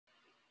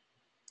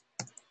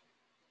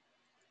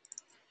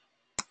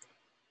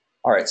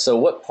All right, so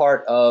what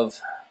part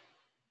of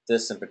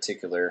this in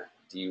particular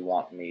do you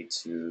want me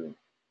to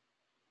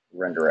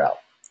render out?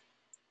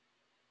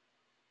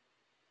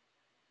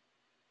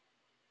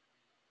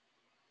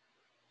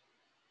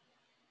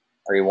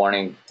 Are you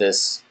wanting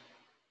this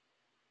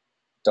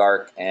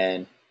dark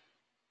and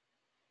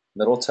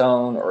middle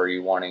tone, or are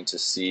you wanting to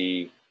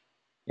see,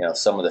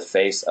 some of the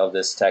face of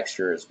this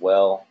texture as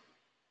well?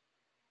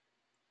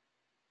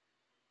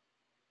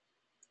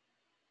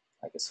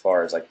 Like as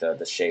far as like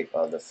the shape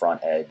of the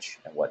front edge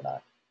and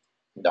whatnot.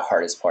 The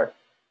hardest part.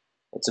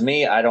 Well, to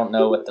me, I don't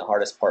know what the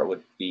hardest part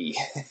would be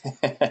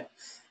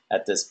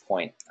at this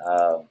point.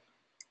 Let's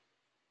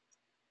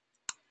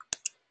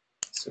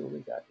see what we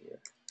got here.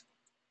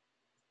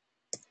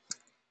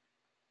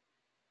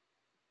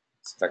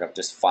 See if I can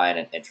just find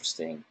an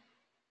interesting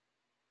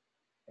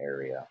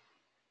area.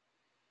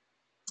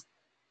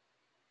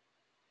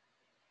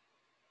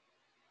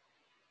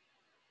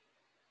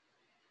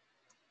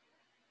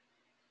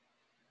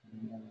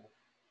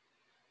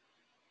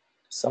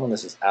 Some of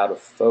this is out of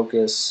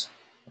focus.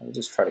 Let me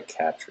just try to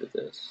capture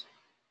this.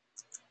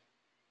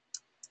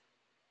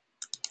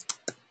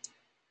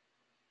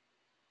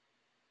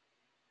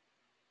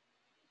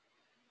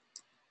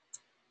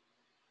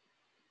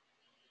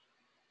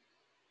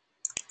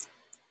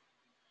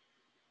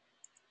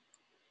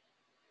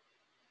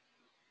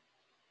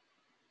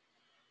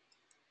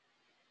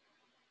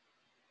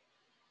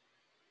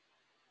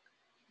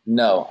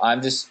 No,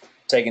 I'm just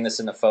taking this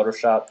into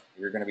Photoshop.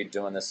 You're going to be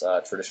doing this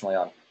traditionally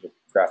on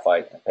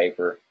graphite and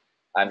paper.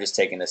 I'm just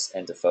taking this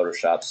into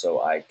Photoshop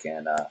so I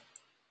can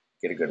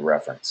get a good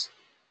reference.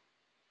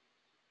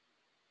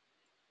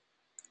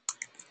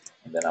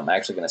 And then I'm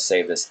actually going to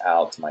save this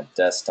out to my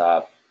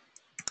desktop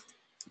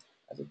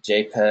as a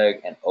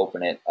JPEG and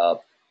open it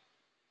up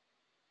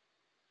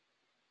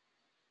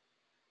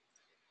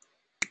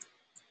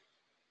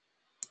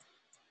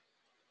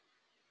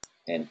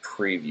in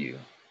preview.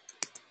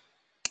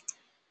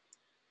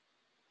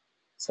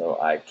 So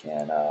I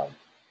can,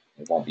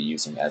 it won't be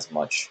using as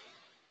much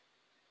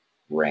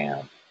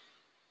RAM.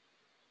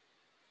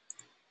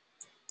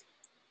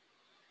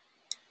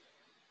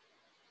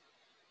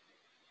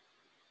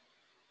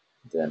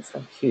 Then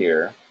from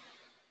here,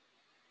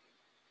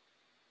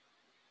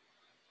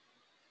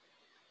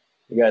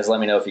 you guys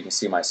let me know if you can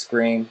see my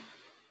screen.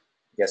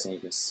 I'm guessing you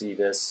can see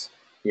this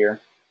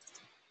here,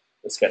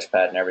 the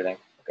sketchpad and everything.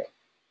 Okay.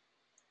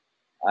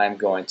 I'm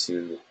going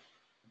to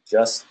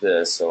adjust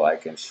this so I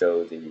can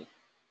show the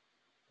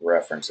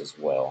reference as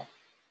well.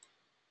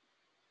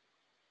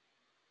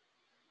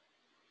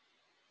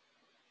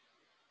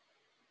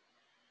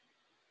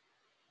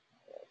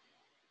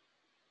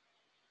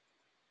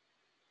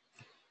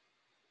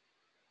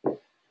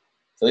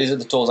 So these are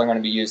the tools I'm going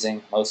to be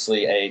using,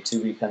 mostly a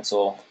 2B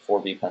pencil,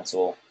 4B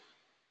pencil,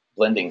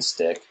 blending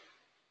stick.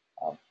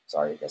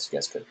 Sorry, I guess you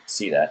guys could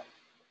see that.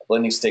 A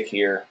blending stick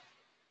here.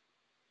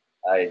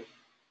 I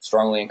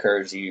strongly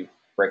encourage you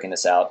breaking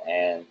this out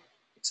and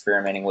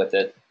experimenting with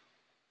it.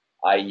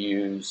 I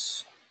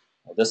use,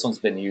 well, this one's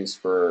been used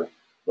for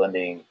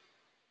blending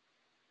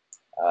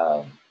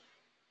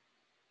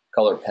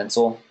colored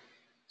pencil.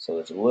 So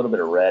there's a little bit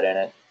of red in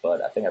it,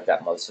 but I think I've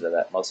got most of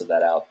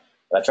that out.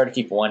 But I try to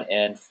keep one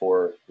end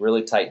for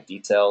really tight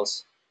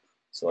details.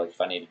 So like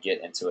if I need to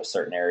get into a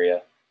certain area,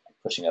 I'm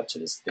pushing up to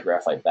the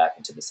graphite back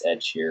into this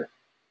edge here,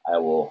 I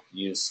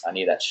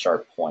need that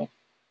sharp point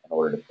in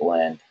order to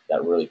blend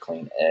that really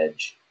clean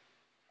edge.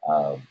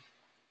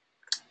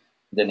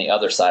 Then the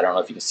other side, I don't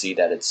know if you can see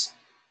that it's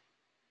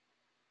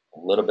a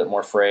little bit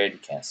more frayed. You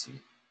can't see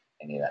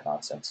any of that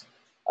nonsense.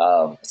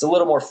 It's a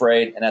little more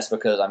frayed, and that's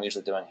because I'm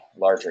usually doing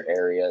larger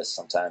areas,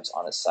 sometimes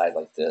on a side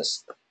like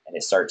this, and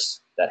it starts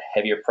that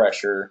heavier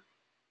pressure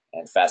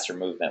and faster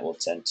movement will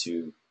tend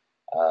to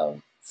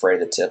fray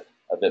the tip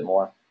a bit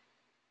more.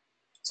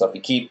 So if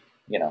you keep,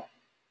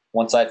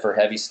 one side for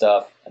heavy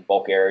stuff and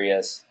bulk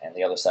areas and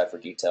the other side for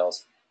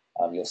details,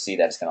 you'll see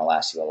that it's going to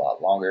last you a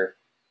lot longer.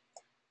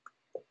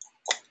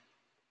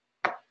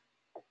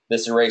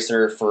 This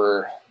eraser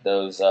for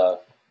those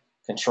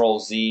Control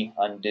Z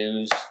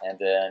undos, and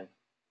then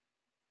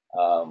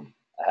I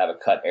have a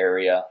cut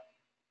area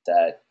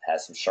that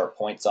has some sharp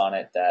points on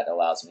it that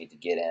allows me to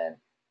get in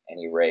and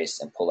erase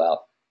and pull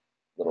out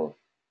little,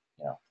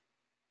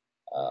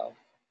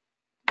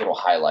 little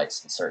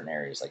highlights in certain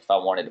areas. Like if I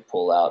wanted to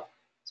pull out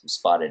some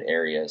spotted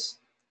areas,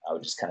 I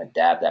would just kind of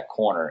dab that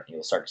corner, and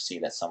you'll start to see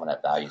that some of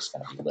that value is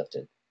going to be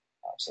lifted.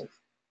 So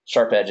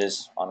sharp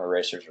edges on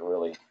erasers are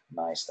really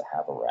nice to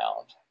have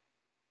around.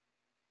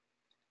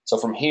 So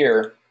from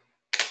here,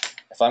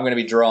 if I'm going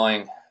to be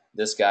drawing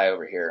this guy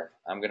over here,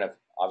 I'm going to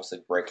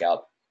obviously break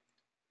out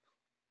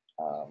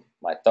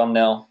my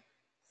thumbnail,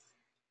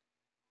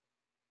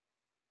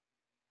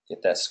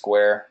 get that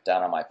square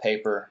down on my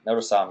paper.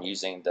 Notice how I'm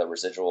using the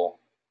residual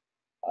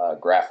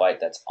graphite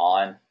that's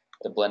on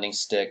the blending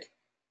stick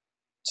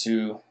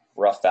to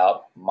rough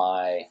out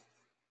my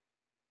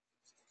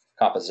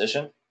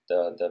composition,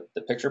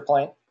 the picture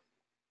plane.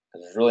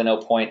 There's really no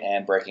point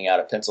in breaking out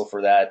a pencil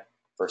for that,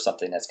 for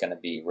something that's going to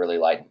be really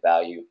light in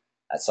value.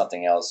 That's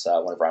something else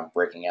whenever I'm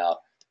breaking out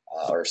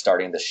or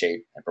starting the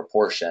shape and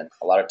proportion.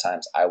 A lot of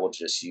times I will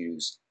just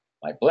use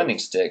my blending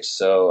stick.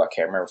 So I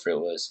can't remember if it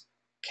was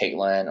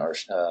Caitlin or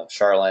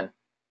Charlene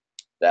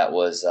that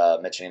was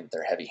mentioning that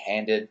they're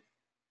heavy-handed.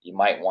 You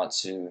might want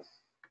to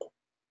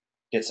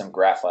get some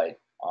graphite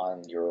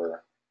on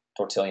your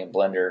tortillon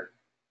blender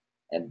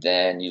and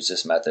then use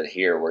this method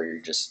here where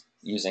you're just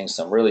using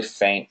some really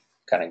faint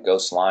kind of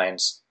ghost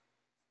lines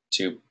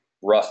to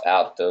rough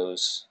out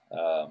those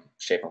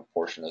shape and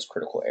proportion, those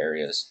critical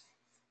areas.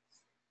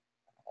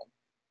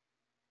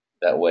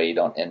 That way you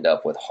don't end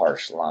up with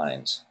harsh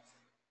lines.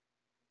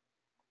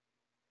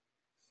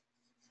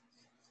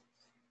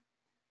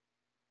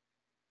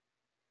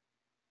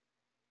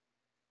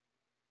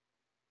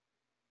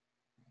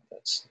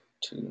 That's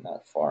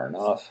not far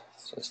enough,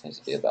 so this needs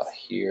to be about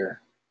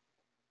here.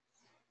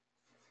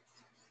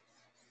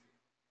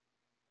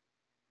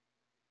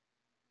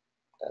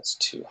 That's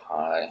too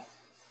high.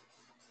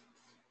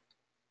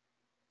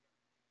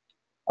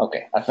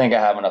 Okay, I think I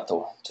have enough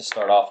to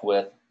start off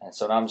with, and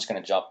so now I'm just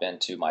going to jump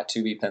into my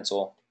 2B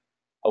pencil.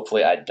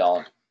 Hopefully I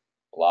don't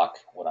block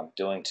what I'm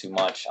doing too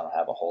much. I don't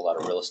have a whole lot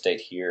of real estate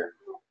here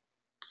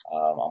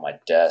on my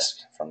desk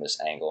from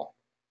this angle.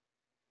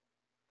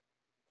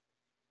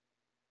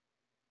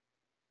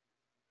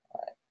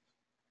 All right.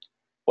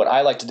 What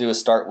I like to do is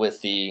start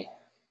with the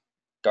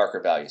darker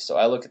values. So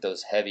I look at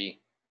those heavy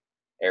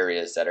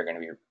areas that are going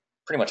to be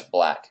pretty much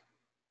black,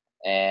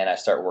 and I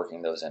start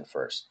working those in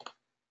first.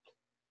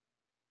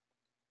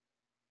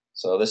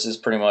 So this is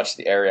pretty much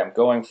the area I'm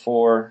going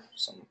for,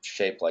 some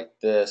shape like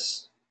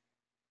this.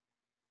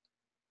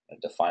 I'm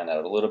going to define that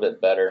a little bit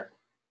better.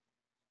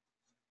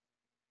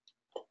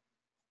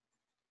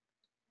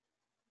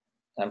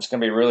 I'm just going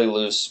to be really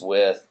loose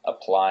with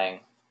applying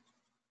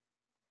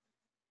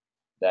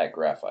that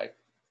graphite.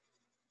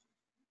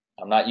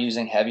 I'm not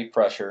using heavy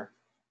pressure,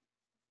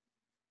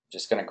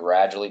 just going to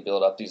gradually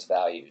build up these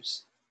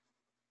values.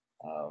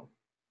 If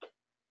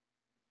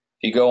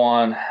you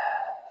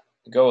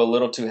go a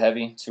little too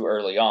heavy too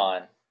early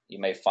on, you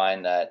may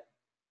find that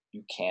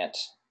you can't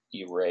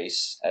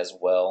erase as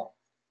well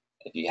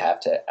if you have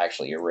to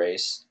actually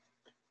erase.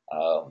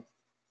 So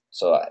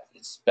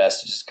it's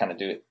best to just kind of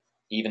do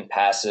even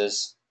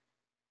passes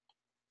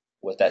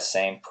with that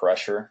same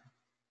pressure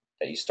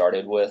that you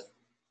started with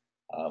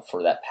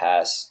for that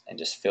pass, and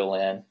just fill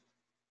in.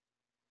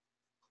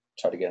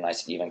 Try to get a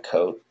nice even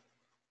coat.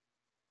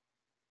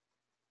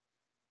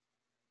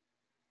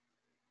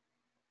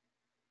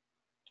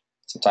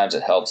 Sometimes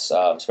it helps,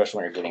 especially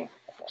when you're getting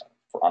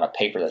on a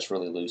paper that's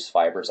really loose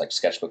fibers like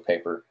sketchbook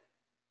paper.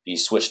 If you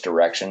switch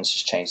directions,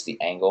 just change the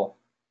angle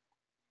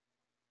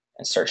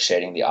and start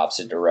shading the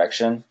opposite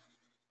direction.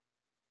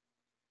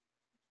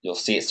 You'll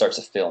see it starts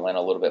to fill in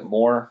a little bit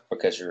more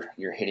because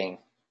you're hitting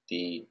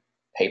the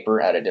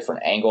paper at a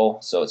different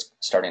angle, so it's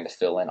starting to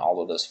fill in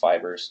all of those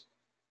fibers.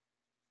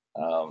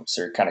 So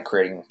you're kind of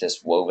creating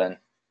this woven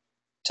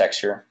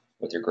texture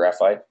with your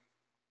graphite.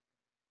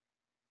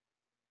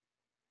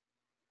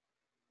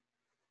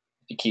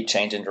 If you keep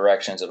changing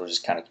directions,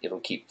 it'll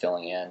keep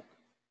filling in.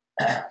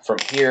 From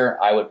here,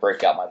 I would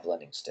break out my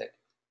blending stick.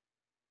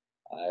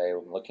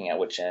 I'm looking at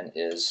which end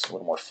is a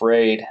little more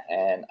frayed,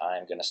 and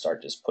I'm going to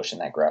start just pushing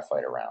that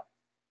graphite around.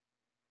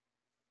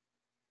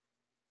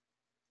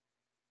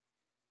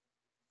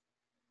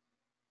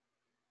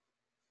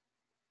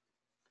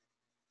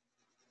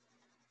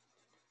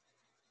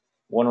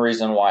 One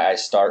reason why I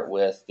start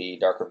with the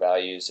darker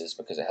values is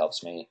because it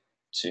helps me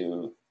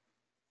to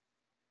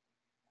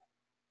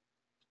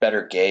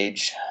better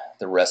gauge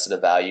the rest of the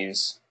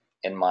values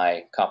in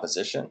my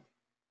composition.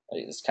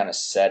 It's kind of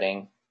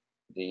setting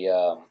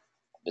the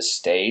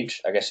stage,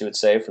 I guess you would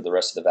say, for the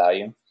rest of the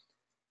value.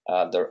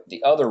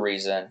 The other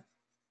reason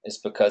is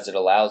because it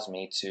allows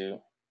me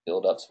to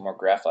build up some more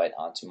graphite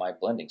onto my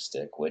blending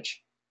stick,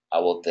 which I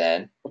will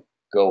then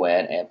go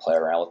in and play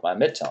around with my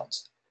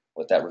midtones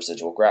with that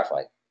residual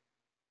graphite.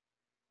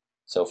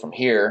 So from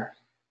here,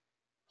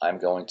 I'm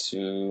going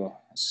to,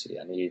 let's see,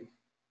 I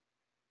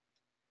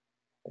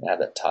have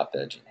that top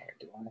edge in here,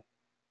 do I?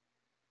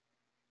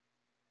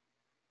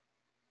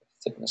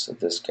 Thickness of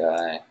this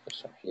guy,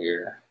 push from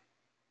here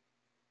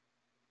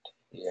to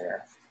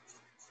here.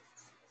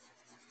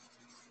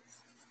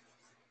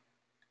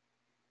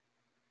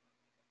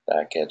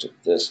 Back edge of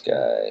this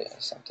guy,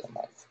 something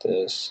like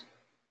this.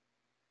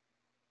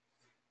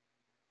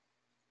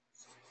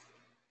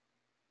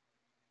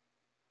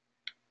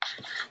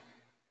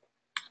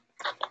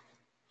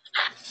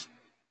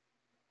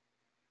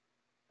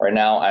 Right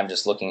now, I'm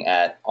just looking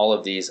at all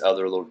of these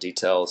other little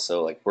details.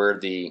 So like where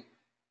the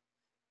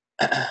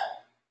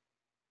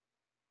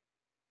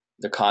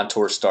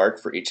contours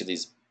start for each of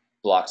these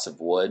blocks of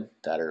wood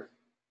that are,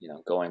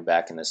 going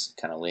back in this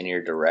kind of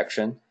linear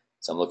direction.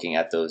 So I'm looking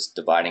at those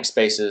dividing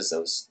spaces,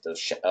 those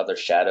other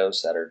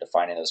shadows that are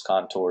defining those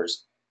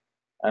contours.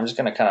 I'm just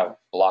going to kind of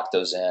block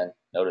those in.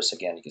 Notice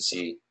again, you can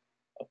see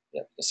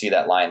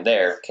that line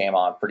there came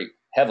on pretty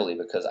heavily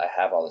because I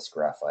have all this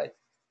graphite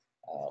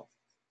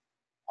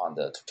on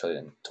the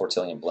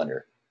tortillon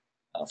blender.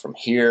 From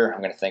here,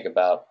 I'm going to think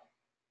about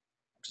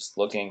just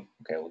looking,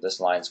 okay, well, this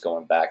line's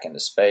going back into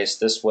space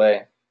this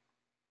way.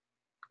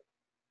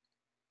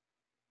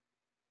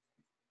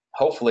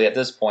 Hopefully at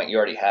this point you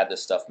already had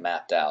this stuff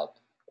mapped out.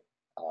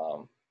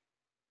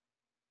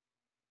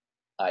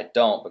 I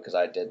don't, because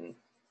I didn't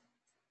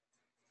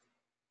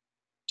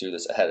do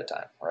this ahead of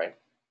time, right?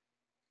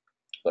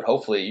 But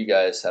hopefully you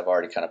guys have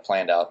already kind of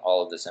planned out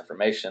all of this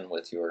information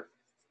with your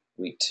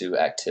week 2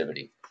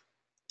 activity.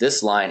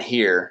 This line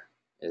here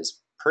is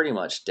pretty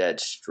much dead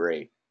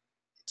straight.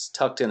 It's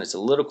tucked in. It's a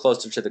little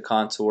closer to the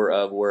contour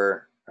of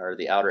where, or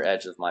the outer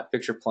edge of my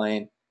picture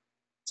plane.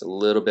 It's a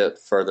little bit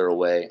further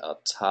away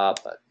up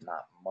top, but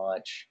not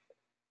much.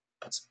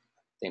 I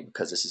think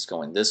because this is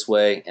going this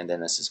way and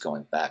then this is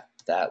going back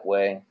that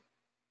way.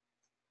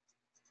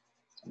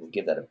 I'm going to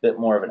give that a bit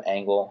more of an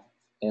angle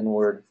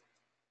inward.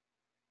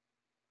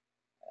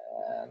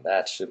 And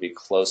that should be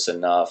close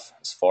enough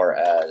as far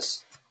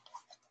as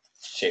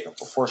shape and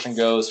proportion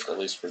goes, at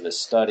least for this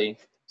study.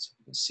 So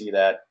you can see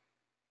that.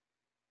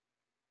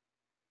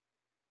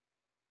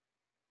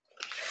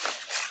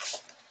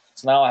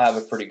 So now I have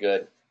a pretty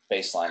good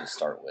baseline to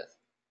start with.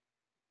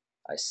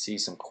 I see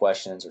some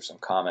questions or some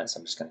comments.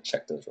 I'm just going to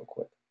check those real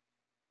quick.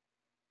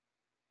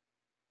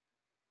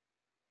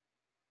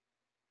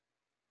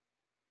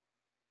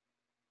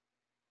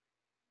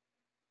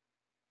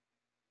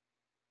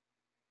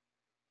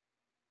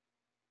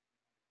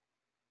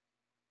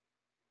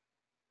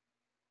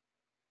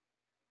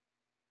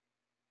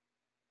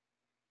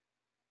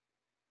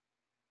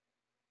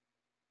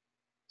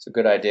 It's a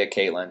good idea,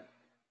 Caitlin.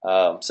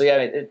 So yeah,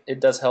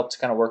 it does help to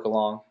kind of work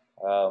along.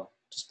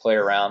 Just play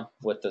around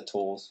with the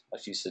tools,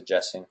 like she's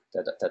suggesting.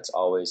 That's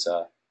always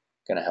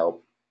going to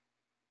help.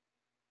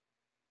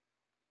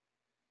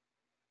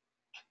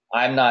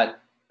 I'm not.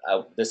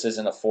 This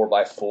isn't a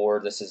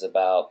 4x4. This is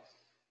about.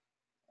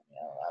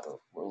 I have a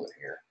ruler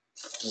here.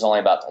 This is only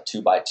about a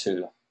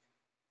 2x2.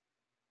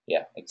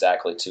 Yeah,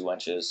 exactly 2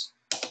 inches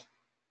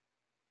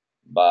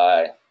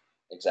by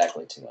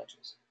exactly 2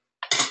 inches.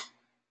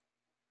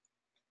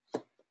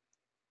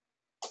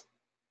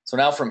 So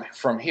now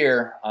from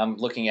here, I'm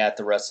looking at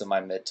the rest of my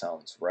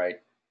midtones, right?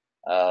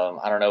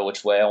 I don't know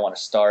which way I want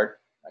to start.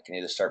 I can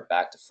either start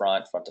back to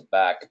front, front to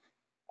back.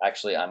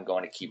 Actually, I'm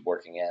going to keep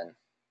working in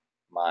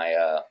my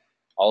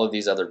all of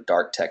these other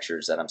dark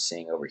textures that I'm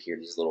seeing over here,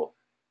 these little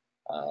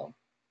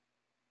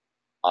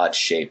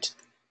odd-shaped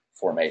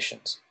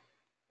formations.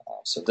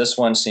 So this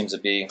one seems to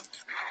be,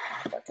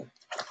 if I can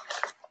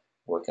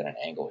work at an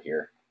angle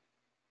here,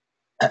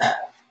 I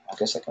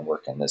guess I can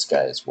work in this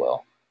guy as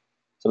well.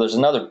 So there's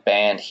another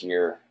band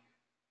here.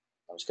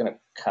 I'm just going to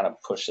kind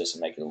of push this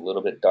and make it a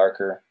little bit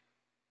darker.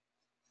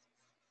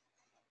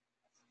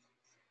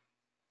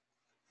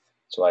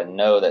 So I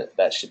know that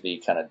that should be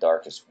kind of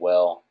dark as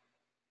well.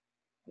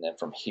 And then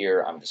from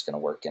here, I'm just going to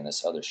work in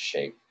this other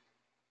shape.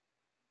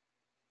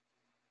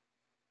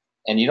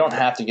 And you don't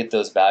have to get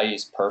those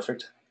values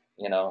perfect,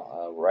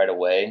 right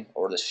away,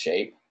 or the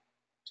shape.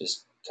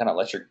 Just kind of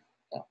let your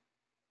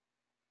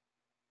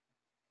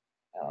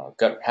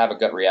have a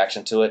gut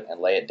reaction to it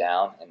and lay it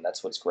down. And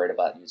that's what's great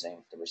about using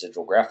the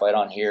residual graphite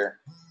on here,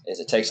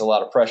 is it takes a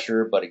lot of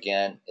pressure, but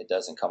again, it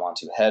doesn't come on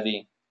too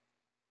heavy.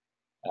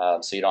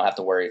 So you don't have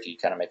to worry if you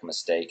kind of make a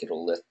mistake,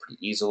 it'll lift pretty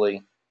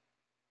easily.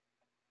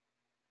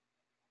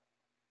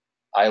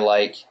 I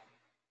like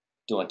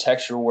doing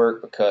texture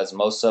work because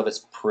most of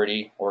it's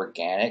pretty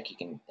organic.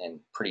 And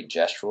pretty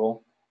gestural.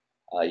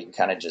 You can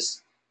kind of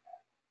just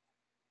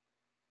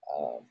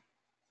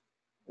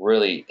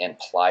really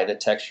imply the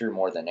texture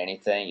more than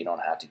anything. You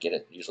don't have to get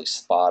it usually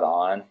spot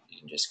on. You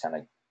can just kind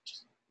of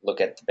look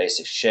at the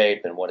basic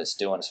shape and what it's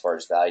doing as far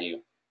as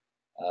value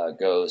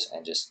goes,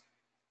 and just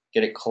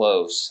get it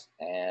close.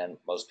 And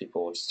most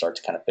people will start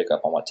to kind of pick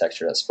up on what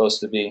texture that's supposed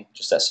to be.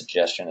 Just that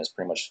suggestion is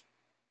pretty much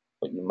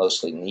what you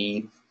mostly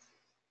need.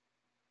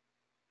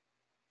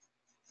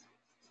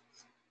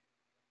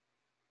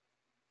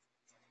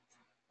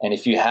 And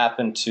if you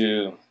happen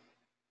to,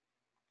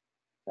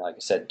 like I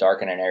said,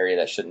 darken an area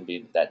that shouldn't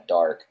be that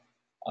dark,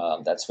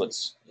 that's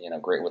what's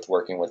great with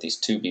working with these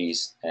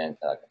 2Bs and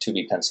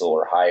 2B pencil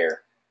or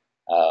higher,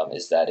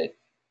 is that it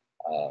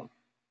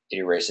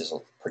erases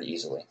pretty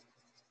easily.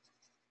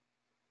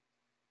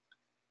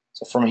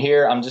 So from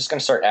here, I'm just going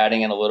to start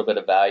adding in a little bit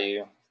of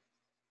value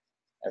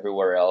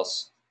everywhere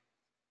else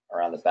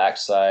around the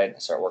backside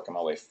and start working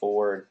my way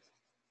forward.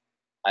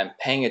 I'm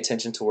paying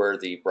attention to where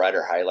the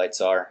brighter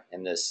highlights are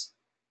in this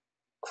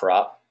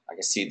crop. I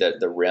can see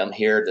the rim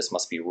here. This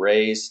must be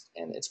raised,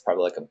 and it's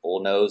probably like a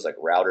bull nose, like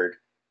routed.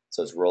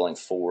 So it's rolling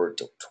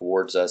forward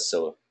towards us.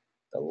 So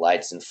the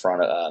light's in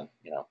front of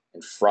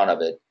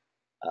it.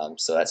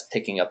 So that's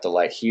picking up the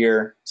light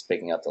here. It's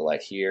picking up the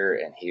light here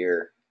and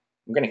here.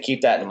 I'm going to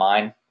keep that in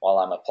mind while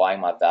I'm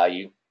applying my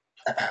value,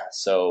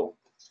 so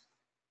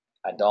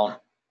I don't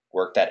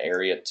work that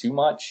area too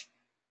much.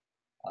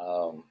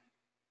 And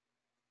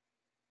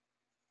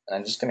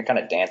I'm just going to kind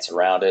of dance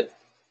around it.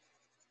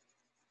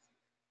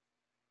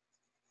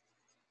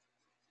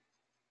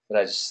 But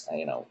I just,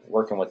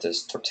 working with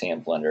this tortilla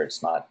blender,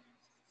 it's not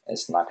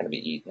It's not going to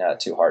be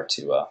too hard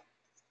to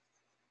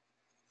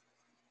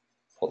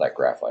pull that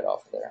graphite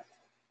off of there.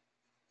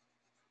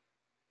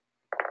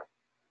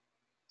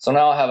 So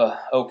now I have a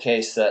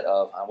okay set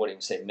of, I wouldn't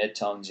even say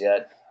midtones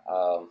yet,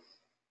 but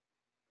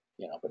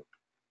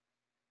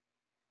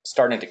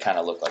starting to kind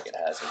of look like it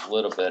has a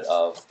little bit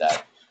of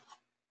that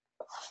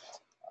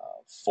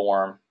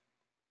form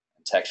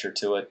and texture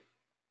to it.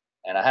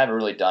 And I haven't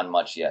really done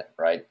much yet,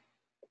 right?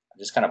 I've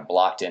just kind of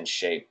blocked in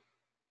shape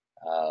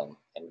and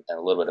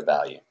a little bit of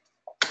value.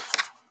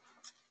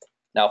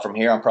 Now from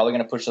here, I'm probably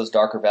going to push those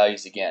darker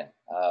values again.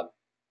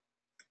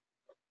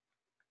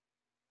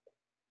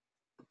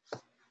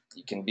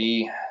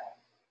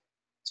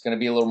 It's going to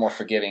be a little more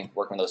forgiving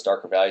working with those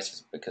darker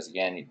values because,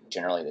 again,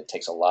 generally it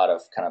takes a lot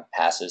of kind of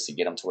passes to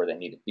get them to where they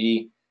need to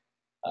be.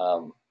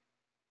 Kind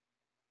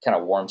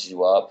of warms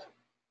you up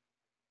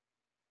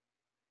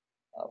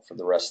for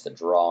the rest of the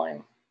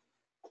drawing.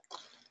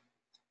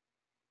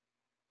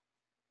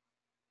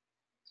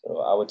 So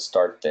I would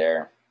start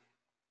there.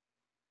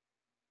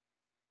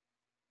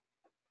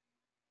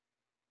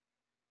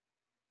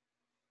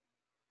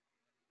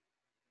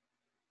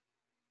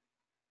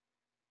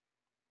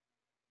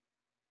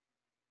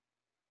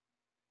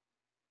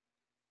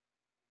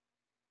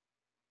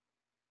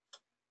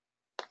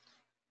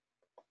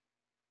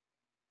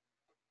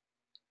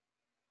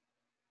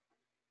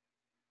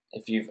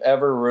 If you've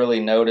ever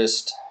really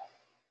noticed,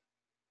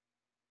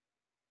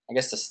 I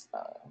guess this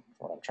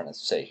what I'm trying to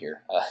say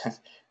here.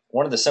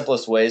 One of the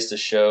simplest ways to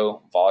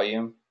show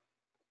volume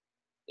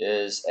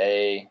is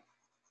a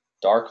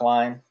dark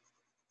line.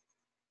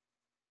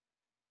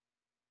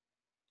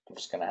 I'm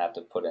just going to have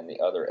to put in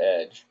the other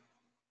edge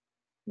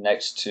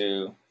next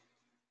to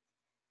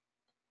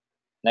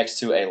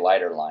a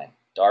lighter line,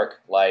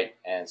 dark, light,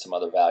 and some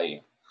other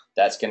value.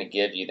 That's going to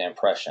give you the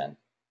impression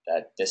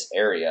that this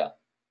area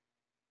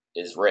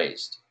is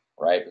raised,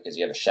 right? Because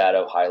you have a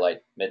shadow,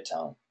 highlight,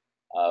 midtone.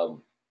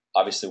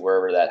 Obviously,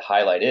 wherever that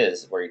highlight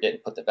is, where you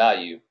didn't put the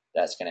value,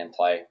 that's going to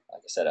imply,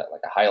 like I said,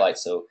 like a highlight.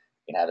 So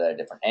you can have that at a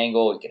different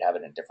angle, you can have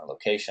it in a different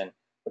location.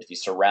 But if you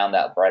surround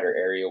that brighter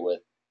area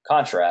with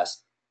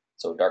contrast,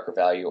 so darker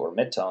value or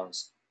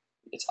midtones,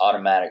 it's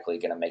automatically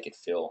going to make it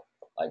feel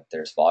like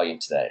there's volume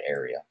to that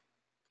area.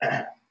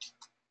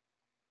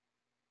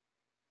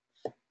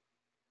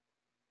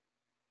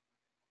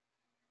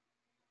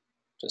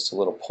 Just a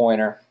little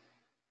pointer.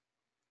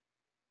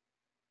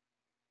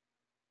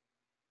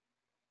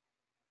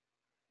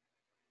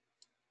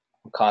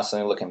 I'm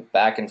constantly looking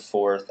back and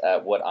forth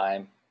at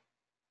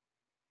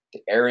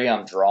the area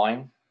I'm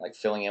drawing, like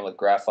filling in with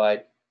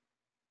graphite,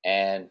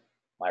 and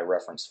my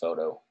reference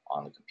photo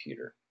on the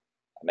computer.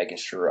 I'm making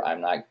sure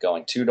I'm not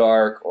going too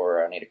dark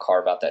or I need to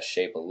carve out that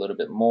shape a little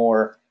bit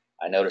more.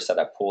 I noticed that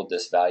I pulled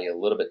this value a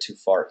little bit too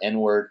far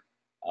inward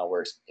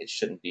where it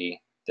shouldn't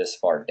be this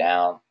far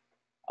down.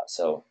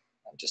 So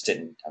I'm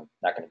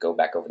not going to go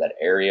back over that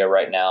area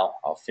right now.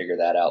 I'll figure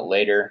that out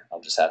later.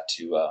 I'll just have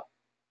to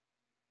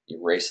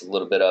erase a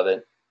little bit of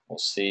it. We'll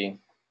see.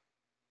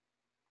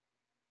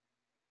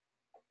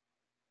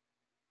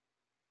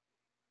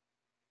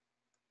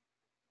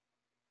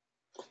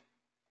 I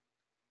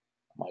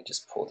might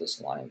just pull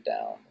this line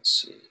down.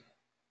 Let's see.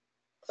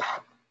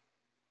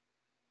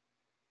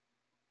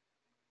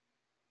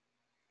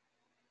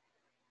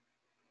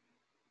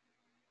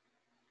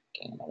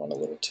 Again, I went a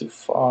little too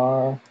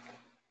far.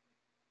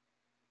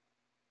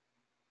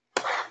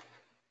 I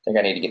think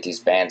I need to get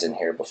these bands in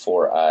here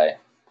before I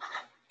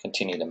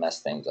continue to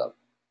mess things up.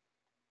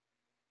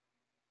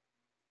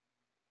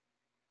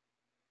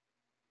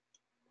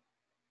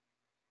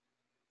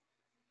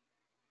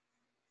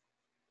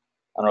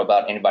 I don't know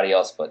about anybody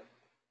else, but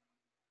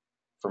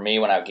for me,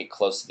 when I get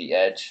close to the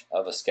edge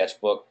of a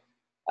sketchbook,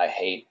 I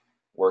hate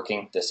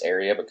working this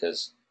area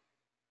because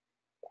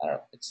I don't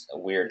know, it's a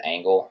weird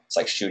angle. It's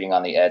like shooting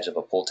on the edge of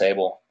a pool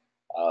table.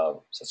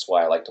 So that's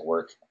why I like to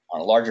work on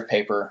a larger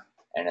paper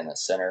and in the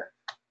center.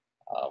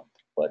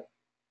 But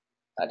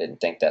I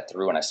didn't think that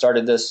through when I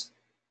started this.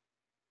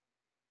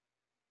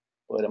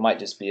 But it might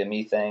just be a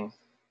me thing.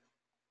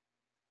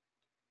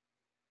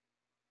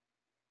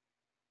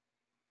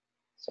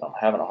 So I'm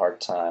having a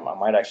hard time. I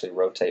might actually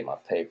rotate my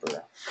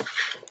paper.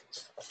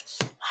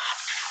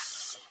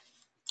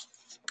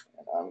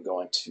 And I'm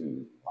going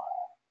to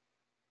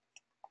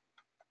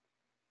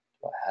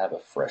have a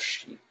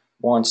fresh sheet.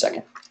 1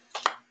 second.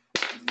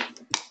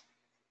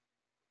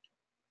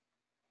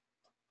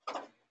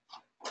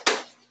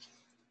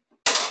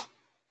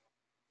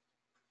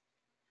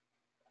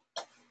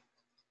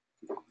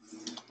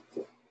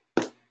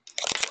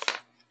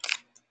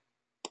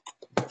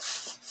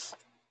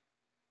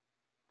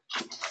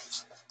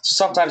 So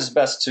sometimes it's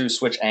best to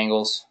switch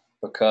angles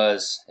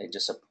because it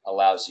just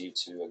allows you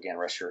to, again,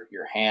 rest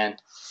your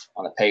hand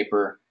on the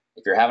paper.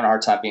 If you're having a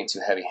hard time being too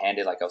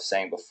heavy-handed, like I was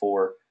saying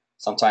before,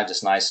 sometimes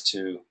it's nice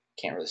to,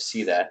 can't really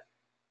see that.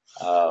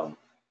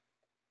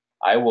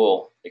 I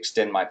will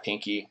extend my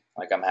pinky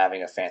like I'm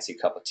having a fancy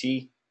cup of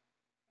tea,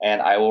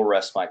 and I will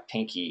rest my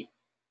pinky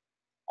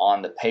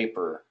on the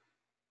paper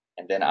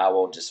and then I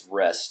will just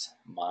rest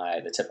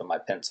the tip of my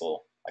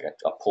pencil, like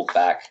I pull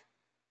back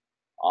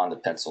on the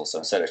pencil. So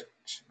instead of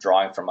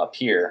drawing from up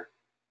here,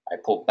 I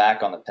pull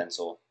back on the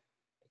pencil,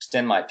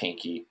 extend my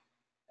pinky,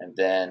 and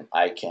then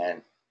I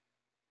can.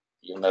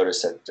 You'll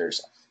notice that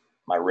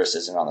my wrist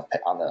isn't on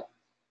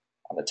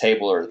the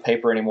table or the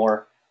paper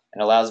anymore,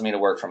 and allows me to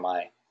work from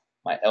my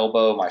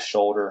elbow, my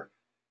shoulder.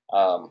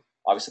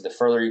 Obviously, the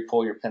further you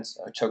pull your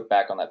pencil, choke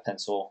back on that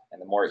pencil,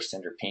 and the more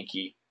extend your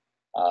pinky,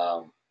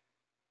 the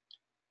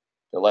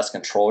less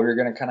control you're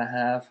going to kind of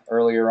have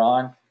earlier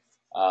on.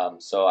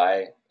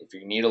 If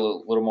you need a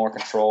little more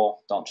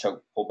control, don't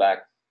pull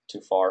back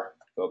too far.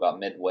 Go about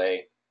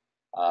midway,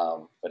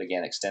 but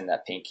again, extend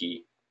that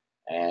pinky,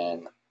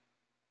 and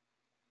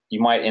you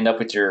might end up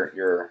with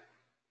your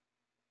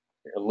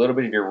a little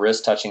bit of your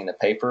wrist touching the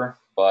paper,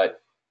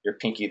 but your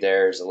pinky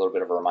there is a little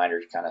bit of a reminder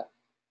to kind of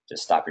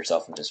just stop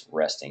yourself from just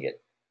resting it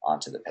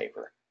onto the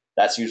paper.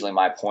 That's usually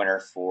my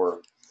pointer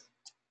for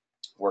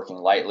working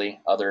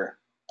lightly. Other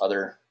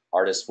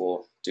artists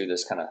will do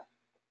this kind of,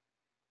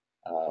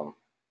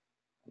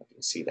 you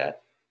can see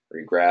that, where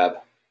you grab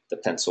the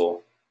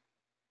pencil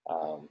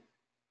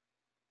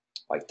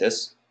like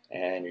this,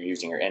 and you're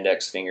using your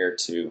index finger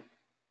to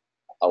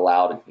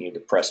allow you to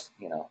press,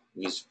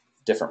 use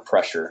different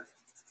pressure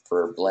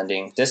for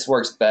blending. This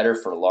works better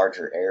for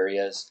larger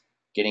areas.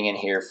 Getting in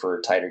here for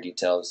tighter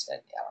details,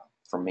 and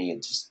for me,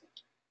 it just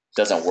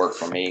doesn't work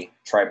for me.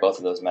 Try both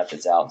of those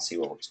methods out and see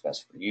what works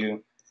best for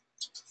you.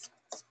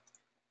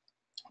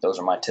 Those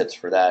are my tips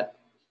for that.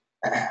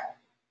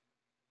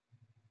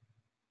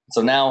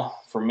 So now,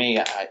 for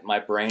me, my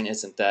brain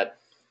isn't that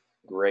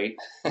great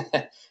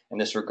in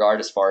this regard,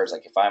 as far as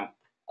like if I'm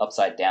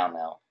upside down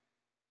now,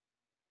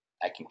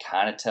 I can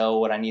kind of tell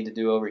what I need to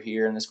do over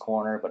here in this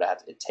corner, but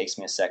it takes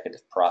me a second to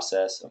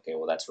process. Okay,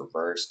 well, that's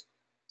reversed.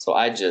 So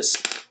I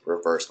just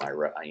reverse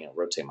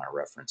rotate my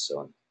reference.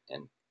 So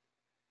in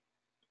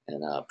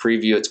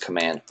preview, it's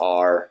Command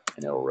R,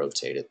 and it'll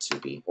rotate it to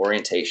the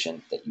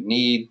orientation that you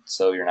need.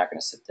 So you're not going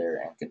to sit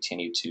there and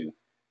continue to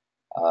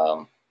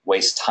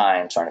waste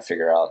time trying to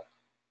figure out,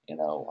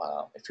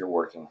 if you're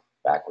working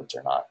backwards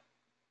or not.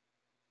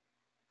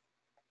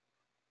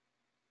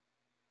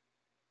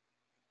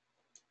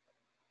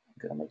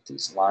 I'm going to make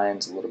these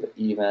lines a little bit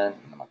even, and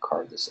I'm going to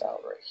carve this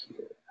out right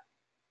here.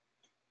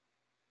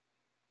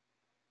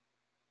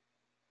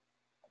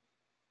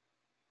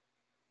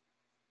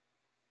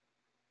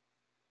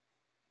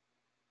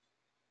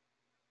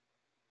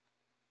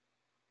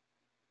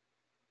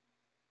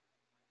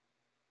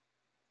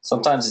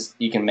 Sometimes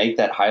you can make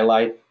that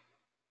highlight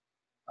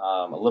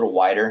a little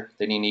wider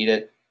than you need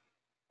it.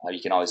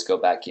 You can always go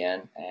back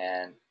in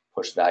and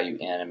push value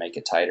in and make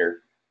it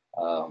tighter.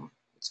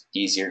 It's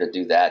easier to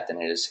do that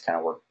than it is to kind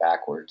of work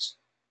backwards.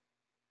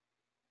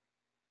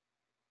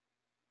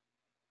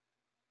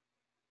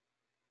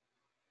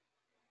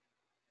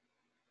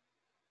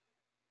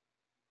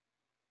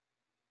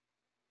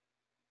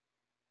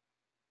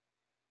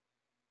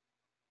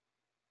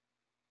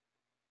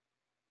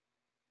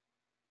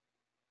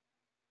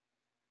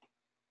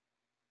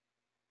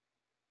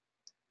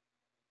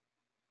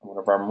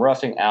 Whenever I'm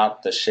roughing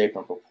out the shape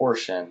and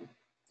proportion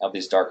of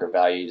these darker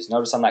values,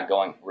 notice I'm not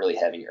going really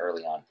heavy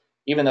early on.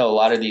 Even though a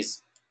lot of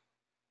these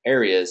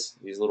areas,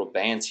 these little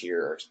bands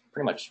here, are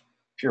pretty much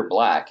pure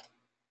black,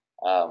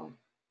 rather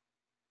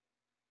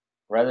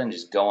than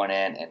just going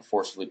in and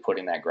forcibly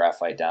putting that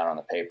graphite down on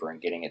the paper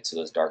and getting it to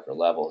those darker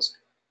levels,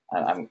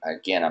 I'm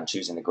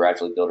choosing to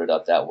gradually build it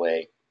up that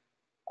way.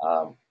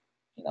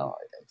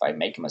 If I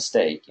make a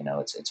mistake,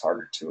 it's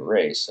harder to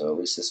erase. So at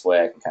least this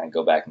way I can kind of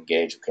go back and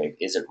gauge, okay,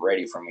 is it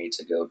ready for me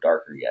to go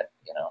darker yet?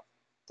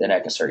 Then I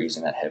can start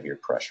using that heavier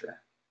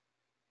pressure.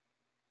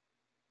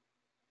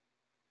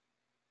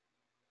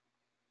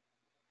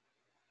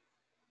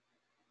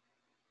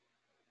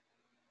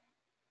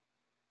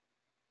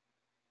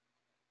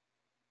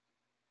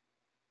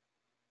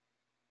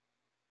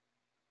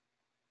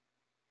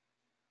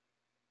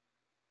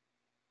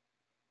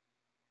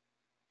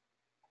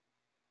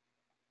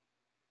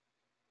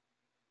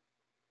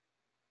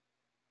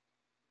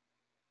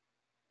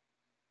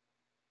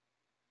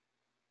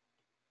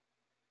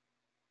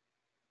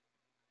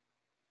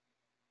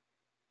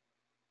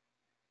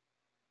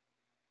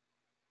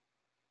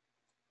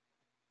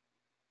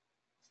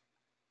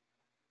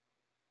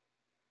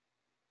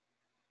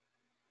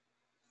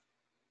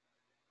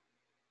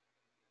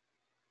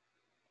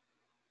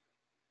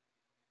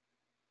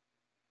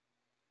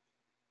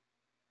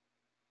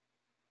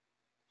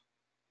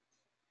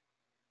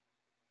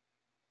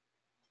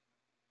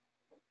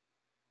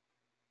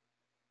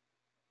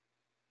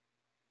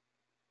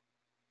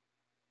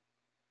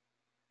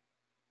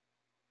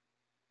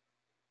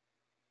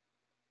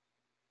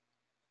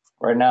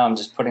 Right now I'm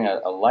just putting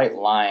a light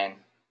line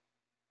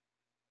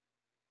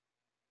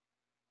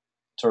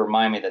to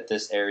remind me that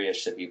this area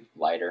should be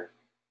lighter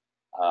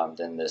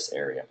than this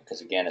area,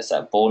 because again, it's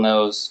that bull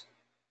nose.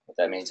 What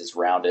that means is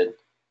rounded,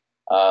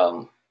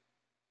 and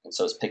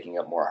so it's picking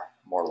up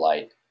more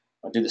light.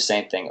 I'll do the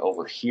same thing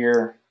over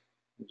here.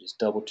 You just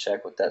double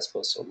check what that's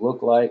supposed to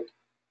look like.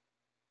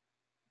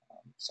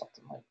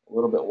 Something like a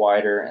little bit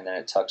wider, and then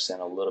it tucks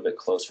in a little bit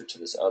closer to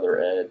this other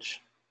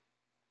edge.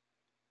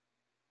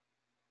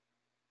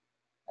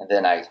 And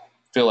then I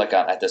feel like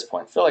at this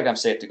point, I'm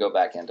safe to go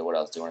back into what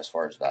I was doing as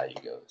far as value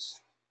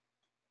goes.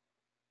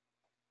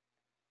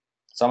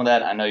 Some of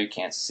that I know you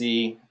can't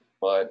see,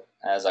 but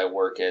as I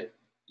work it,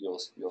 you'll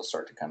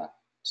start to kind of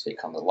see it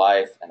come to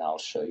life, and I'll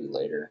show you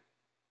later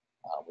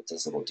what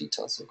those little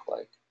details look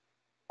like.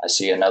 I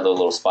see another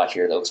little spot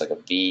here that looks like a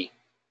V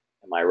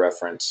in my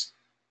reference.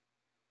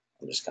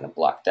 I'm just going to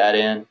block that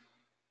in.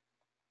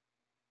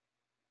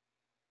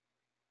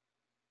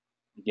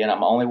 Again,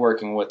 I'm only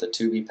working with a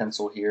 2B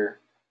pencil here.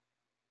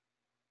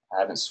 I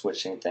haven't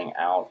switched anything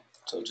out,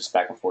 so just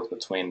back and forth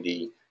between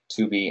the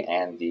 2B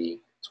and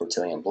the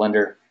Tortillion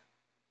blender.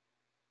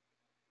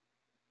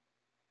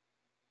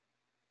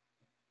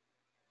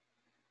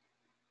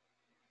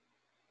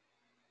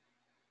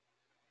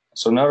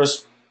 So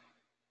notice,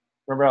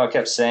 remember how I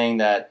kept saying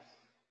that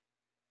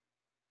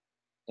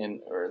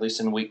or at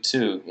least in week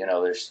 2,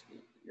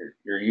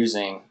 you're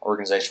using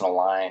organizational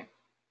line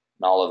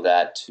and all of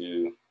that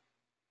to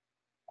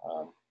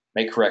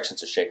make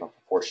corrections to shape and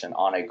proportion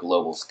on a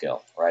global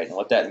scale, right? And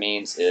what that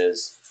means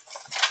is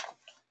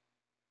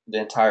the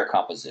entire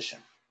composition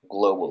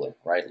globally,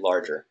 right?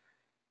 Larger.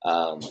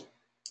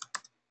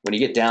 When you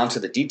get down to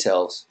the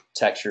details,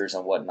 textures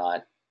and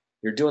whatnot,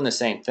 you're doing the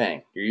same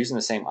thing. You're using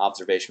the same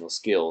observational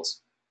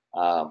skills,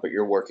 but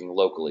you're working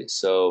locally.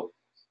 So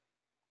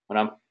when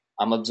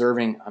I'm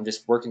observing, I'm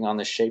just working on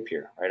this shape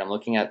here, right? I'm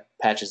looking at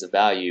patches of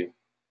value,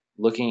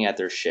 looking at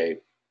their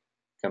shape,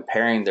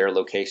 comparing their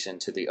location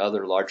to the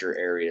other larger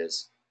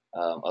areas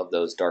of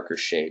those darker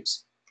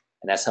shapes.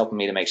 And that's helping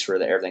me to make sure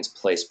that everything's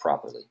placed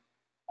properly.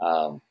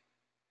 And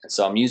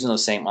so I'm using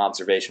those same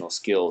observational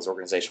skills,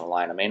 organizational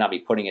line. I may not be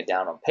putting it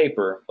down on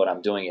paper, but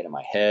I'm doing it in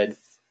my head.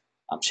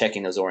 I'm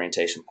checking those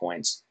orientation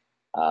points.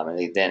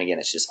 And then again,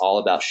 it's just all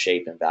about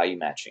shape and value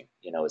matching.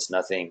 It's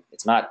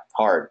not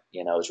hard.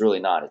 It's really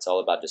not. It's all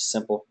about just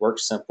work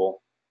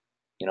simple,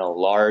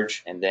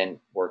 large, and then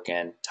work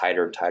in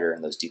tighter and tighter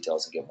in those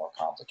details and get more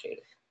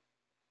complicated.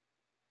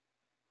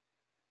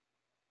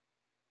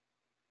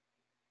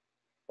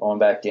 Going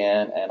back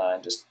in, and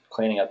I'm just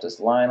cleaning up this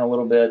line a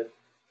little bit.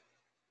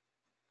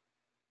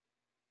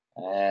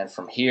 And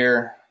from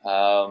here,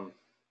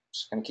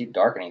 just going to keep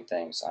darkening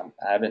things.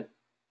 I haven't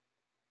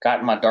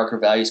gotten my darker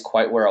values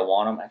quite where I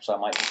want them. Actually, I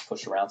might just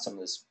push around some of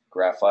this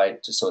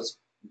graphite just so it's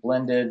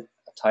blended,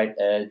 a tight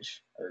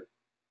edge or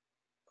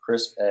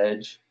crisp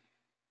edge.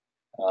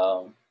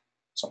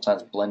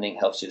 Sometimes blending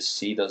helps you to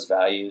see those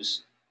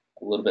values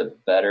a little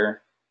bit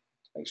better.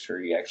 Make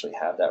sure you actually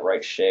have that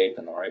right shape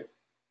and the right.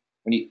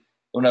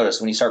 You'll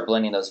notice when you start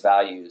blending those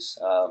values,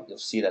 you'll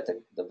see that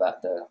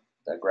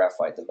the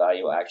graphite, the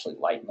value will actually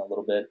lighten a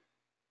little bit. It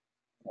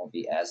won't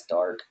be as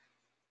dark.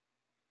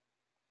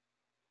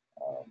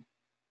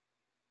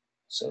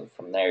 So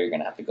from there, you're going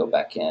to have to go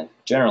back in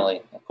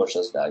generally and push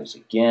those values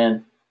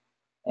again.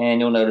 And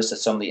you'll notice that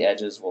some of the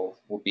edges will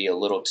be a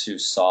little too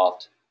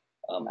soft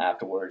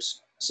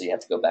afterwards. So you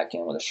have to go back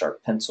in with a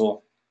sharp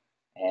pencil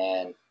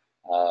and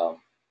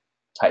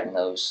tighten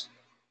those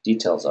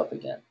details up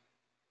again.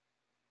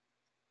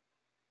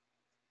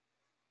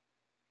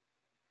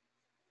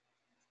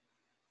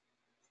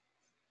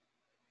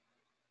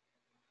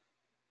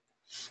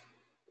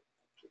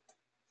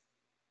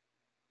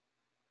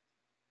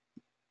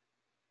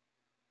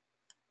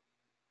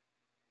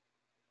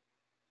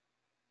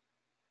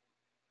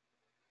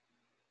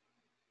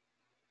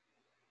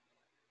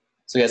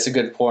 So yeah, it's a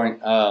good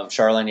point,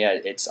 Charlene. Yeah,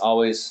 it's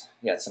always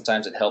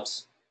sometimes it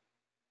helps.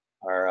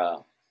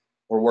 We're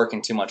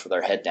working too much with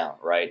our head down,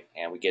 right?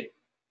 And we get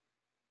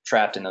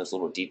trapped in those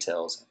little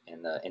details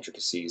and the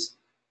intricacies,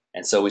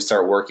 and so we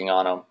start working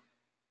on them.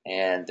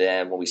 And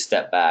then when we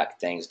step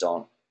back, things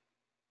don't,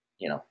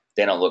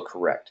 they don't look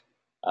correct.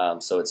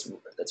 So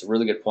that's a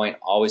really good point.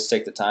 Always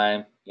take the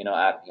time,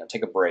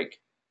 take a break.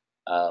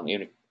 Even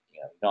you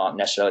don't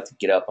necessarily have to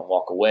get up and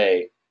walk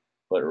away,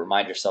 but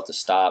remind yourself to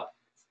stop.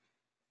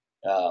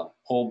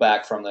 Pull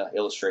back from the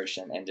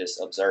illustration and just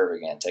observe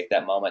again. Take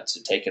that moment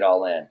to take it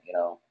all in.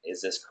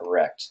 Is this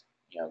correct?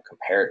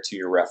 Compare it to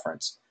your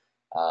reference,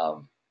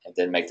 and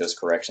then make those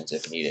corrections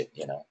if needed.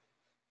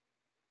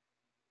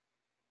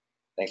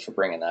 Thanks for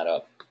bringing that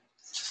up.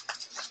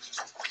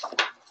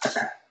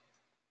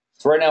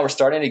 So right now we're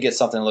starting to get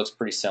something that looks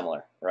pretty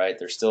similar, right?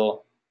 There's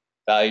still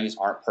values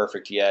aren't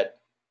perfect yet.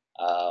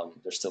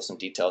 There's still some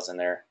details in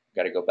there.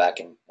 Got to go back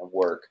and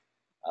work,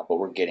 but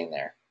we're getting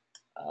there.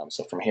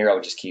 So from here, I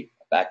would just keep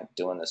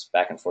doing this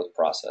back and forth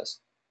process.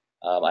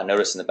 I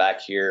noticed in the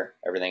back here,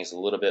 everything's a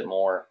little bit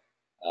more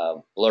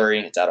blurry.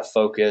 It's out of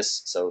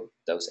focus. So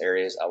those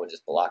areas I would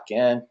just block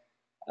in.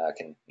 I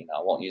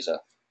won't use a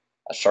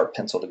sharp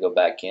pencil to go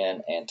back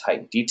in and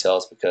tighten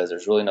details because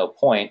there's really no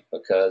point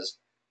because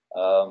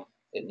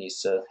it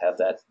needs to have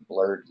that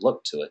blurred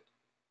look to it.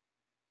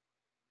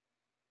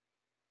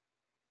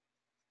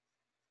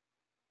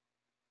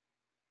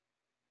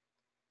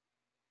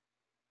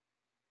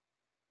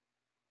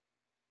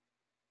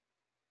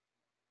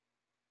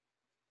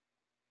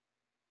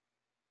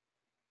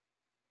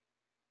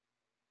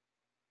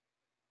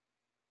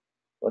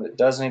 but it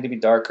does need to be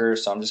darker,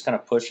 so I'm just kind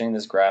of pushing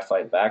this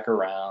graphite back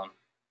around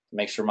to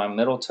make sure my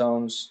middle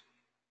tones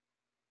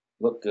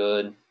look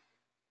good.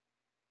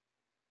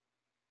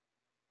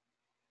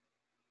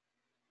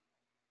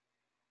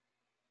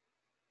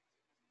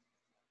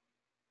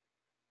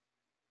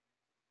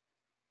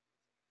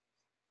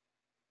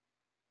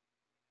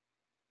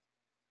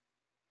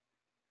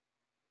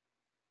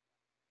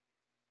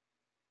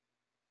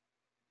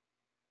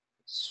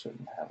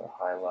 Shouldn't have a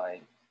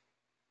highlight.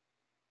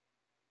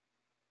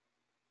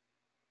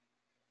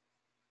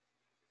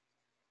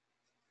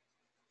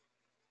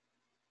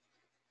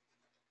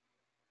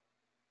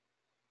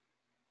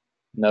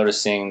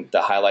 Noticing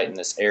the highlight in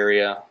this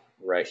area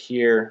right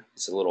here.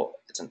 It's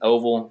an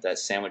oval that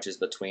sandwiches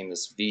between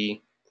this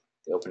V,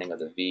 the opening of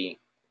the V.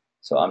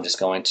 So I'm just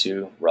going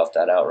to rough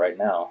that out right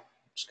now.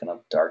 I'm just going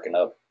to darken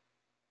up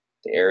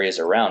the areas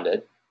around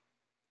it.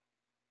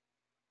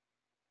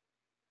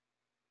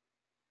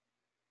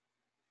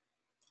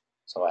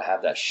 So I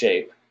have that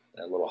shape,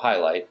 that little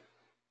highlight.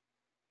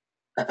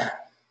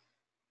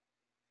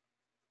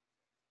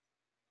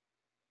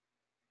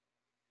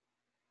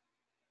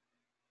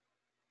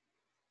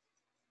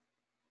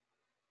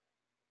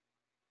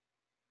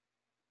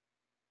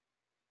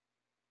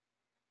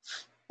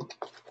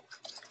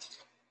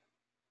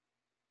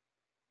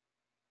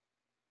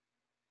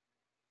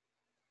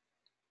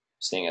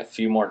 Seeing a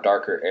few more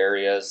darker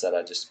areas that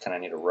I just kind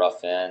of need to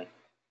rough in.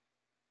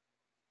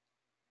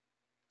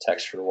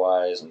 Texture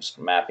wise, I'm just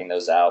mapping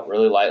those out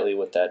really lightly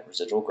with that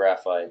residual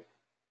graphite.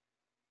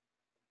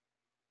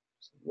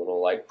 A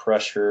little light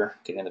pressure,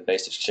 getting the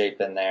basic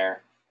shape in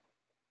there.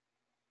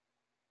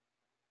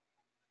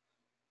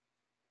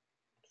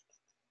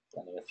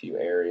 Blending a few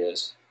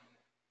areas.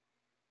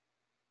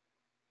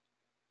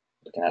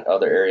 Looking at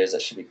other areas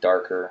that should be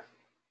darker.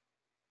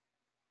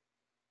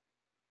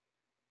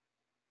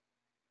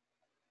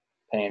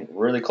 Paying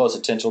really close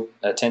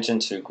attention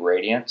to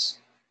gradients.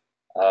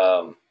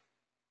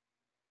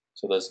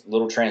 So those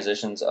little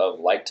transitions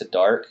of light to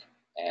dark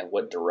and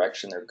what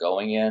direction they're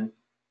going in.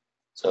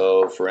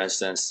 So for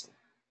instance,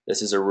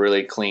 this is a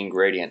really clean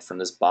gradient from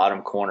this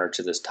bottom corner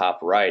to this top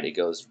right. It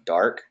goes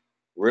dark,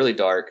 really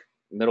dark,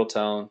 middle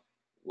tone,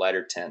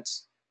 lighter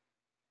tints.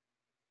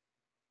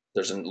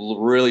 There's a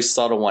really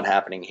subtle one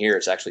happening here.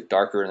 It's actually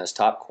darker in this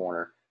top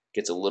corner,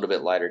 gets a little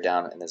bit lighter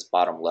down in this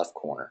bottom left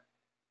corner.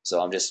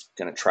 So I'm just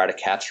going to try to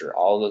capture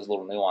all those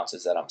little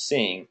nuances that I'm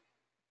seeing.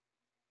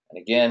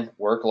 And again,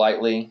 work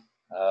lightly.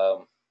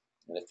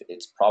 And if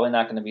it's probably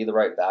not going to be the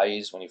right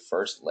values when you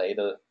first lay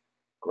the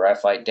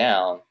graphite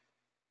down,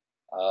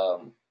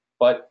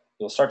 but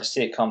you'll start to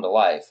see it come to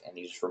life, and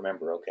you just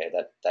remember, okay,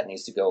 that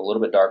needs to go a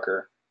little bit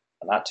darker,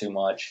 but not too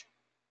much.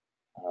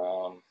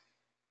 You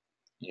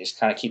just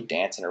kind of keep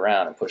dancing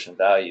around and pushing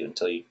value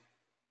until you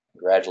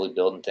gradually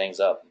building things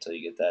up until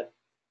you get that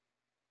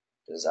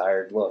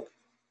desired look.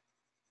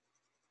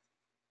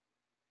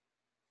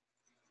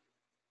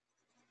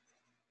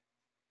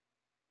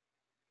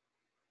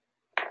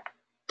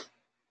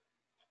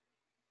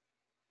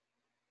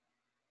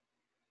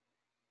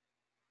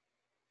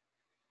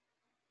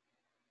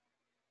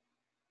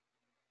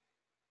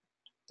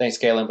 Thanks,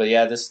 Kaylin. But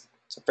yeah, it's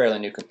a fairly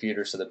new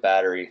computer, so the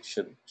battery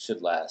should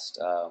last.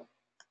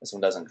 This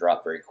one doesn't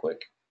drop very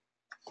quick.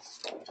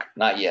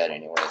 Not yet,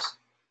 anyways.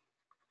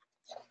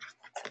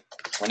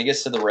 When it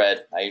gets to the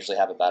red, I usually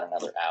have about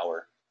another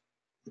hour.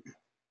 But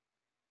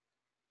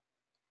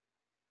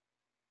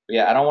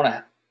yeah, I don't want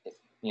to,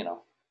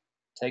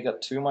 take up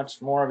too much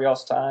more of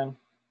y'all's time.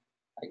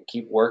 I can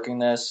keep working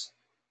this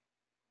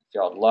if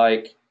y'all would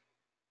like.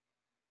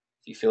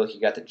 If you feel like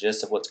you got the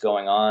gist of what's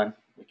going on,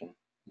 we can,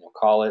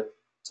 call it.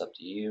 It's up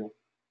to you. I'm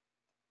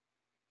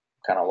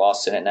kind of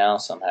lost in it now,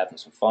 so I'm having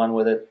some fun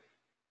with it.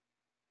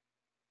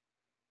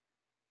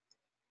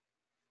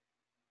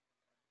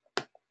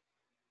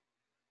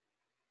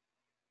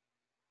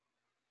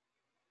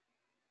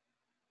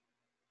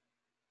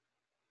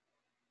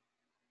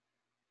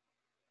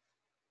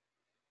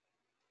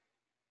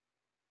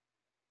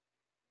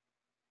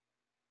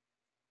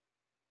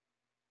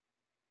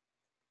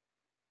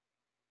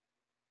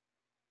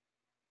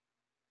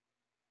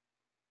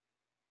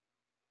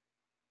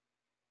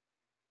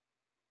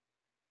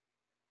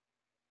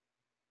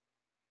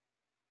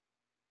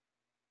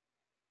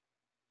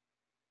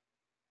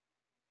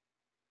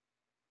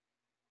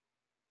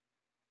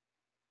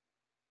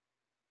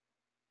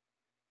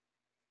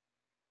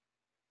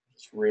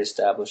 Just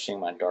reestablishing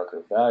my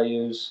darker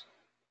values.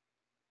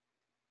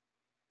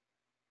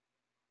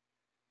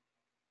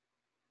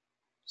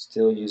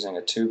 Still using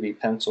a 2B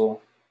pencil.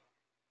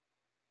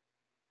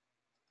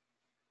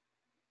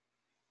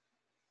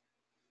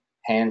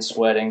 Hand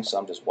sweating, so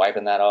I'm just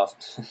wiping that off.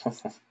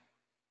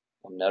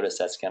 You'll notice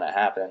that's going to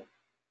happen.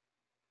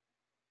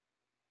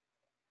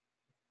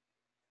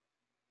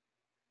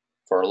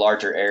 For a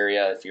larger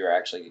area, if you're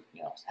actually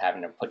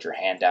having to put your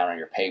hand down on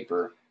your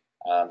paper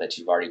that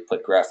you've already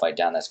put graphite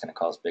down, that's going to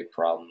cause big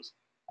problems.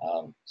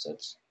 So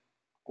it's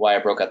why I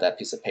broke out that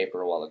piece of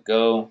paper a while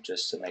ago,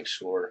 just to make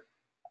sure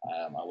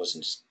I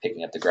wasn't just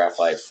picking up the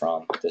graphite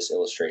from this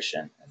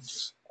illustration and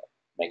just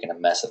making a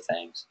mess of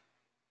things.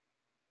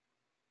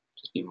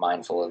 Just be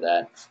mindful of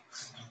that.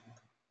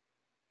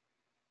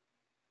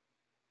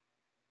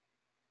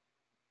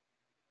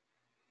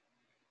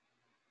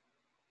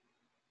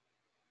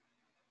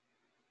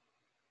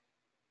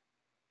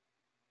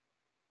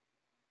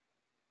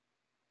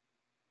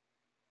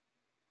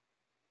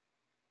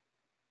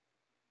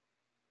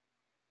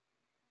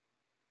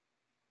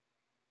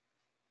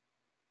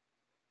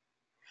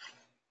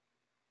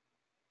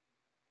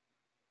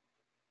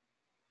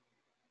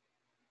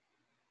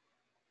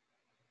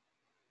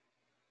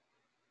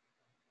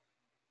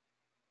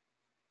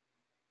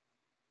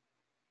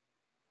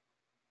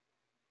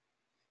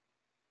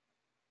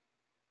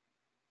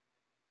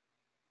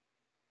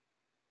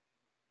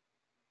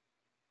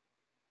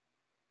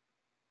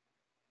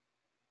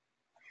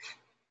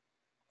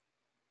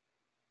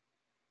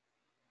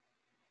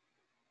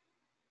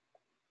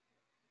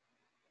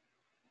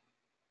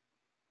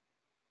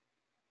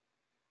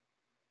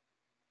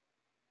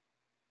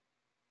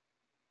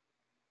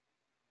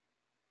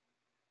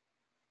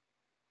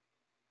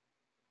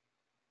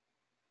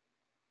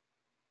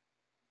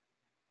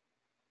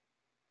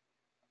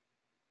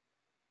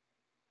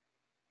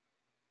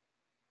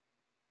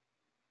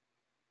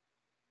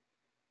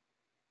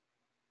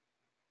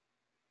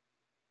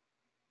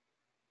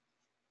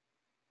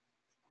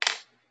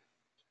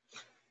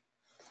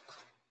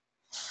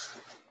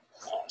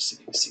 Let's see if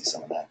you can see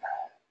some of that.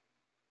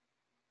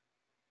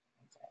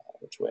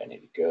 Which way I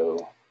need to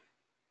go.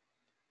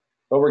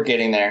 But we're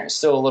getting there. It's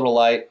still a little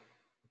light,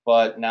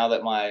 but now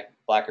that my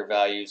blacker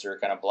values are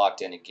kind of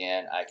blocked in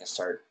again, I can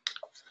start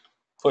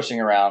pushing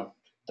around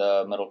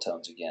the middle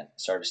tones again.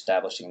 Start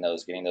establishing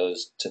those, getting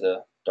those to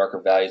the darker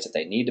values that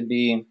they need to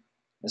be.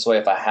 This way,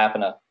 if I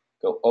happen to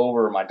go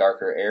over my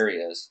darker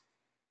areas,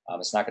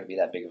 it's not going to be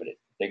that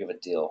big of a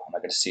deal. I'm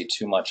not going to see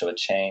too much of a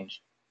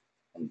change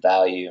in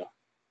value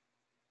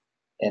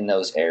in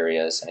those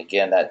areas. And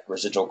again, that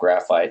residual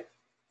graphite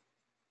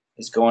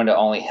is going to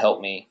only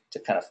help me to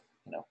kind of,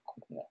 a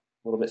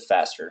little bit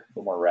faster, a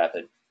little more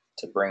rapid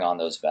to bring on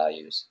those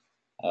values,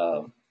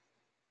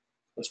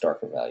 those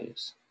darker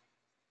values.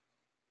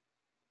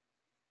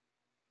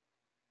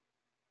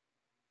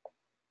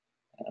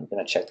 And I'm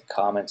going to check the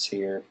comments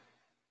here in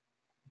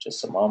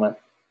just a moment.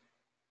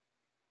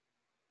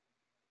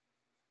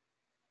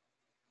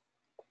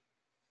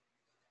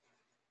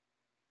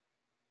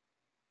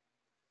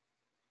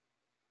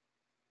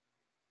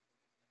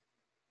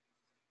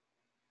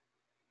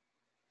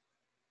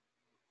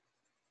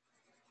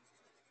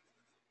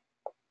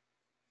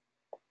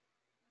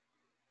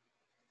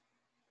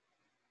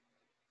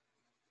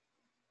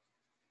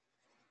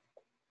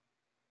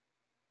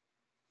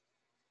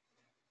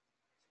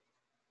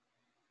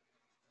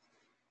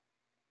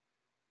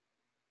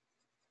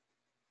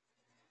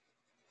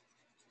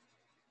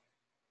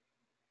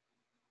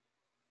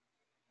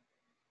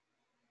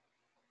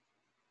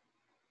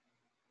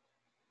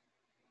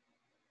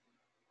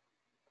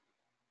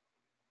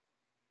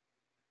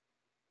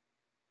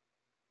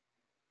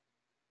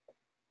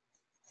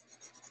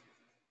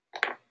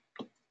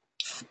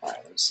 All right,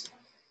 let me see.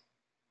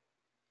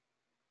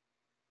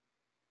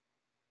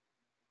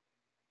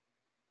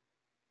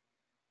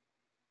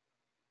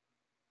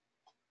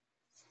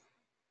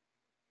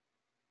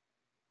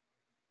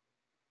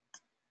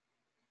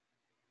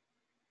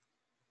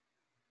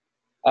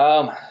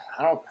 I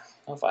don't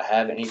know if I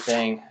have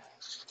anything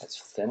that's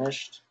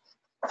finished.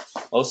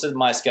 Most of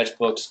my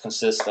sketchbooks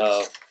consist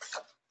of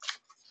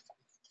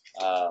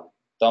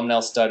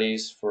thumbnail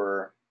studies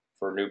for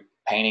new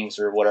paintings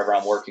or whatever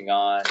I'm working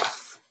on.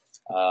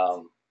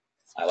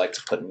 I like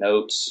to put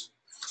notes,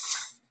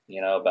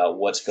 about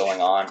what's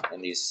going on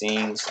in these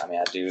scenes. I mean,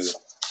 I do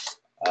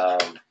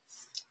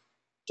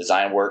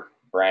design work,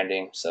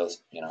 branding, so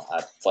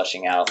I'm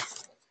fleshing out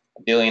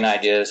a billion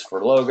ideas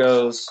for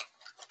logos,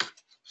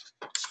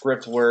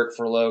 script work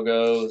for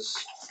logos,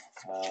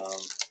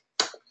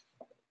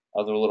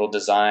 other little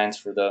designs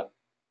for the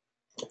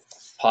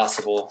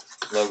possible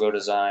logo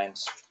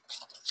designs.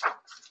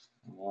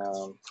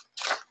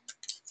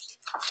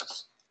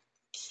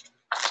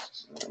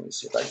 Let me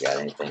see if I got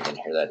anything in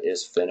here that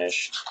is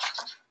finished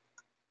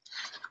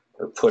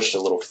or pushed a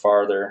little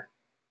farther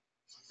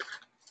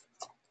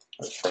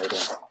or further.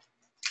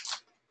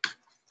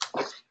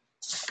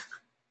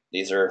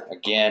 These are,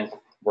 again,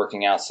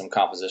 working out some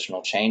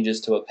compositional changes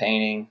to a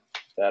painting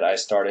that I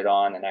started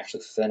on and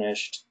actually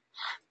finished.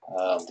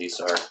 These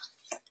are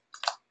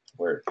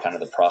where kind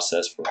of the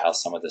process for how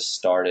some of this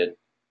started.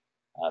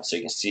 So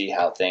you can see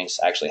how things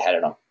actually had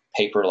it on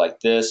paper like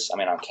this,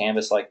 on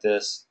canvas like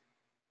this.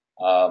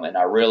 And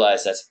I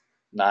realized it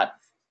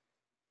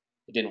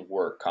didn't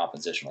work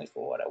compositionally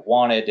for what I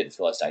wanted, didn't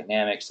feel as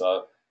dynamic.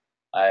 So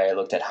I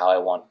looked at how I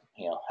want,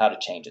 how to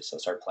change it. So I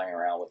started playing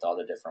around with all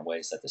the different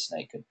ways that the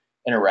snake could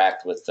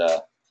interact with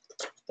the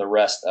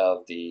rest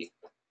of the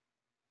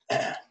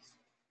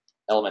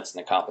elements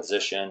in the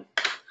composition.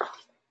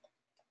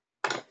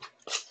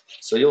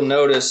 So you'll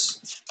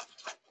notice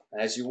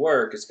as you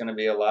work, it's going to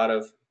be a lot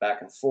of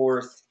back and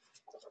forth.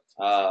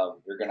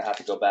 You're going to have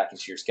to go back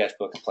into your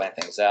sketchbook and plan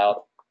things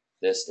out.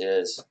 This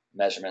is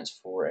measurements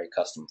for a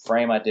custom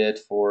frame I did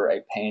for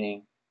a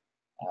painting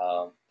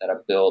that I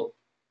built.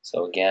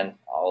 So again,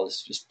 I'll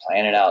just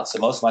plan it out. So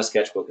most of my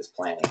sketchbook is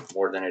planning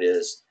more than it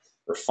is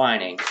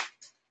refining.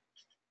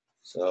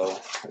 So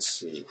let's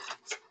see.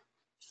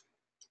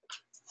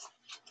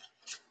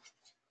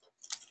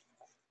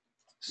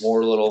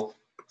 More little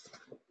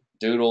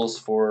doodles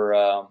for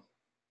a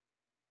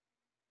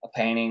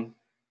painting.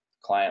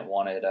 Client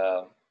wanted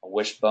a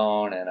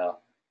wishbone and a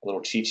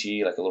little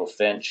chi-chi, like a little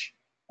finch.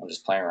 I'm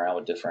just playing around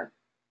with different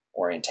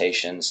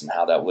orientations and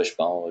how that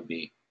wishbone would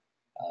be,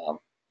 how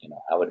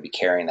would it be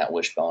carrying that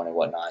wishbone and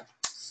whatnot.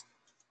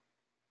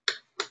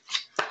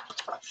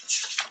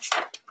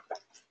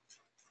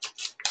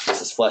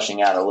 This is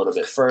fleshing out a little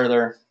bit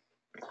further.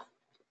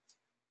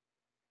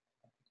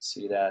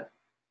 See that?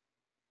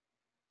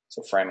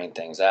 So framing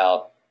things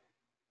out,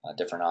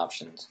 different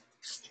options.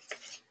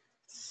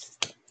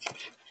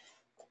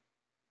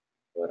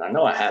 But I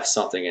know I have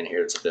something in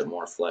here that's a bit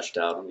more fleshed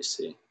out. Let me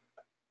see.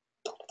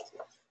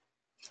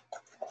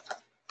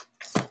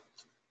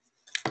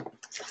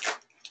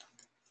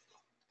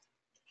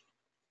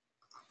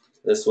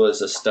 This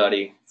was a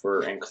study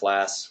for in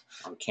class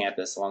on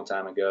campus a long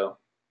time ago.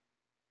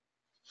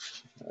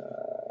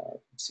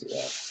 Let's see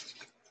that.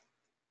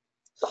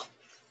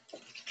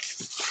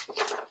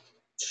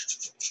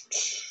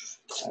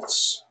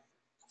 That's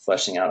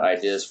fleshing out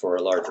ideas for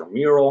a larger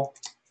mural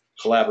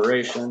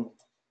collaboration.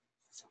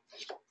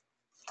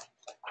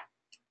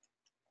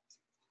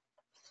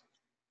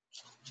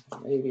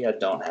 Maybe I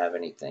don't have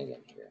anything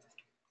in here.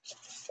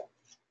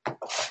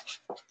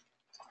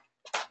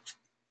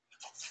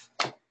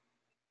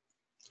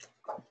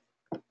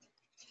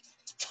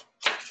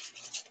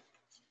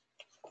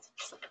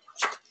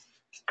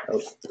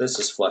 Oh, this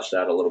is fleshed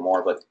out a little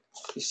more, but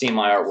you see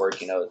my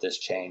artwork, you know that this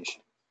changed.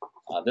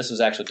 This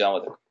was actually done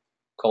with a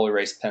coal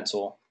erase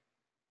pencil.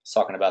 I was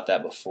talking about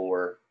that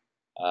before.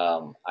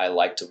 I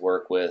like to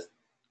work with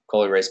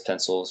coal erase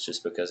pencils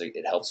just because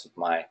it helps with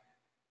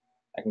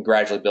I can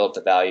gradually build up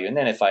the value, and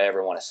then if I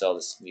ever want to sell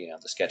this, the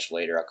sketch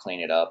later, I'll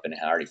clean it up, and it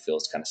already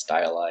feels kind of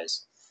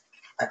stylized.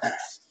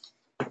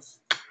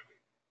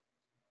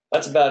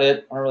 That's about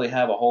it. I don't really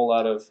have a whole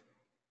lot of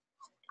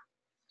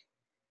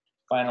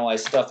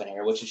finalized stuff in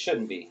here, which it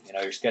shouldn't be.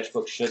 Your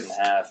sketchbook shouldn't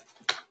have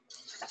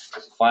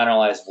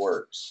finalized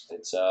works.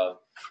 It's a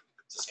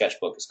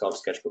sketchbook. It's called a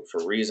sketchbook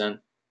for a reason.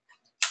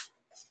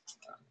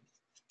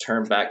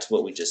 Turn back to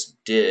what we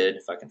just did,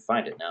 if I can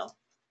find it now.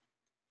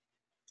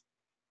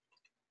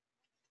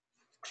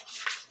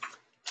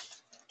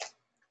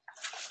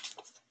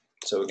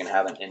 So we can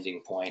have an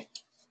ending point.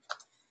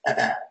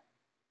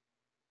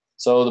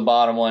 So the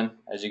bottom one,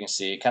 as you can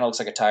see, kind of looks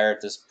like a tire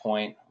at this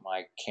point.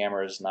 My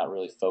camera is not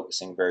really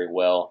focusing very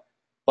well.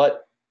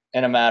 But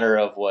in a matter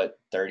of,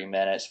 30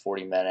 minutes,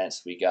 40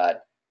 minutes, we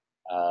got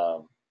a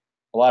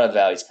lot of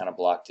values kind of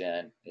blocked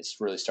in. It's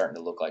really starting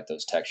to look like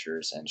those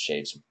textures and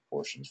shapes and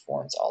proportions,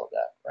 forms, all of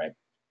that, right?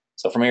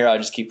 So from here, I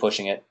just keep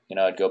pushing it.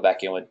 I'd go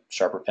back in with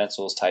sharper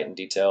pencils, tighten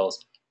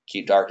details,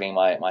 keep darkening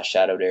my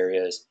shadowed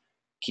areas,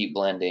 keep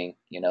blending,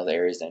 the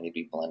areas that need to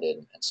be blended,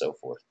 and so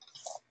forth.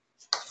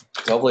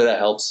 So hopefully that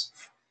helps.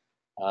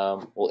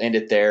 We'll end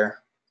it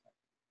there,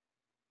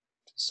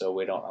 so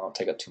I don't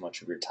take up too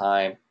much of your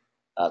time.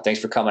 Thanks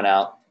for coming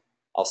out.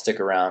 I'll stick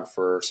around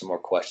for some more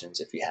questions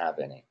if you have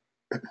any.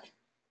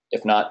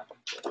 If not,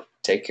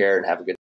 take care and have a good